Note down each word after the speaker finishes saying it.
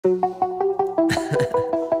Baby,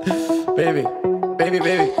 baby,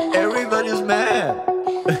 baby, everybody's mad.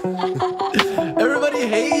 Everybody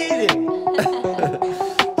hating.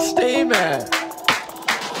 Stay mad.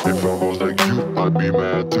 If I was like you, I'd be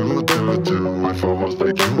mad too, too, too. If I was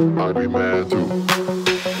like you, I'd be mad too.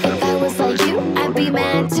 If I was like you, I'd be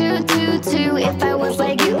mad too, too, too. If I was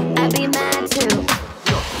like you, I'd be mad too.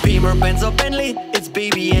 Beamer, Benz or Bentley, it's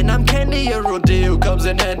baby and I'm candy. A Rodeo comes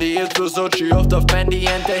in handy. It's Versace off the fendi,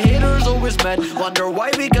 and the haters always mad. Wonder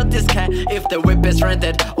why we got this cat, if the whip is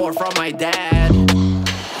rented or from my dad.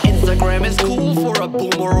 Instagram is cool for a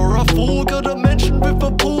boomer or a fool. Got a mention with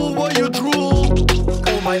a pool while you drool.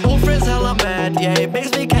 Oh, my old friends hella mad. Yeah, it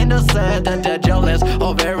makes me kinda sad that they're jealous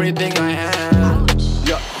of everything I have.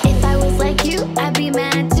 Yeah. If I was like you, I'd be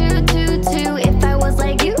mad too, too, too. If I was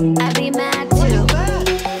like you, I'd be mad too.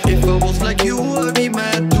 If I was like you, I'd be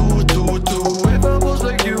mad too, too, too. If I was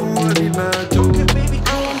like you, I'd be mad too.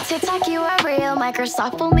 I am TikTok, you are real.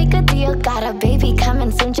 Microsoft will make a deal. Got a baby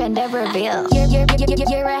coming soon, gender reveal.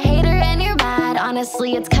 You're a hater and you're mad.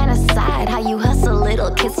 Honestly, it's kinda sad how you hustle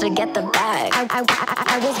little kids to get the bag.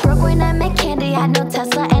 I was broke when I met Candy. Had no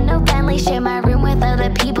Tesla and no Bentley. Share my room with other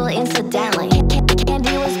people incidentally.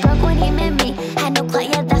 Candy was broke when he met me. Had no clout,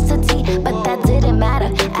 yeah, that's a T. But that didn't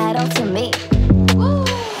matter at all to me.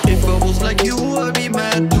 If I was like you, I'd be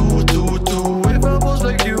mad too, too, too. If I was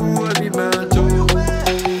like you, I'd be mad too.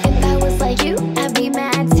 If I was like you, I'd be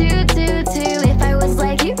mad too, too, too. If I was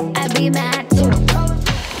like you, I'd be mad too.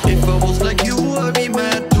 If I was like you, I'd be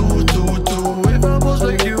mad too, too, too. If I was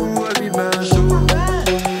like you, I'd be mad too.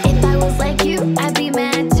 If I was like you, I'd be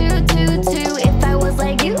mad too, too, too. If I was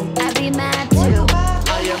like you, I'd be mad too.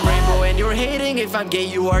 I am rainbow and you're hating. If I'm gay,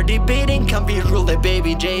 you are debating. Can't be ruled that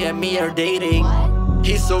baby J and me are dating.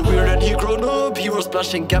 He's so weird and he grown up. He was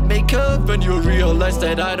blushing, got makeup, and you realize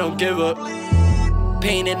that I don't give up.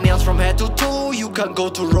 Painted nails from head to toe. You can go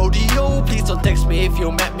to Rodeo. Please don't text me if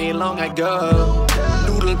you met me long ago.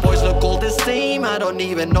 Noodle boys look all the same. I don't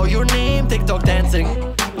even know your name. TikTok dancing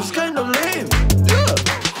was kinda lame.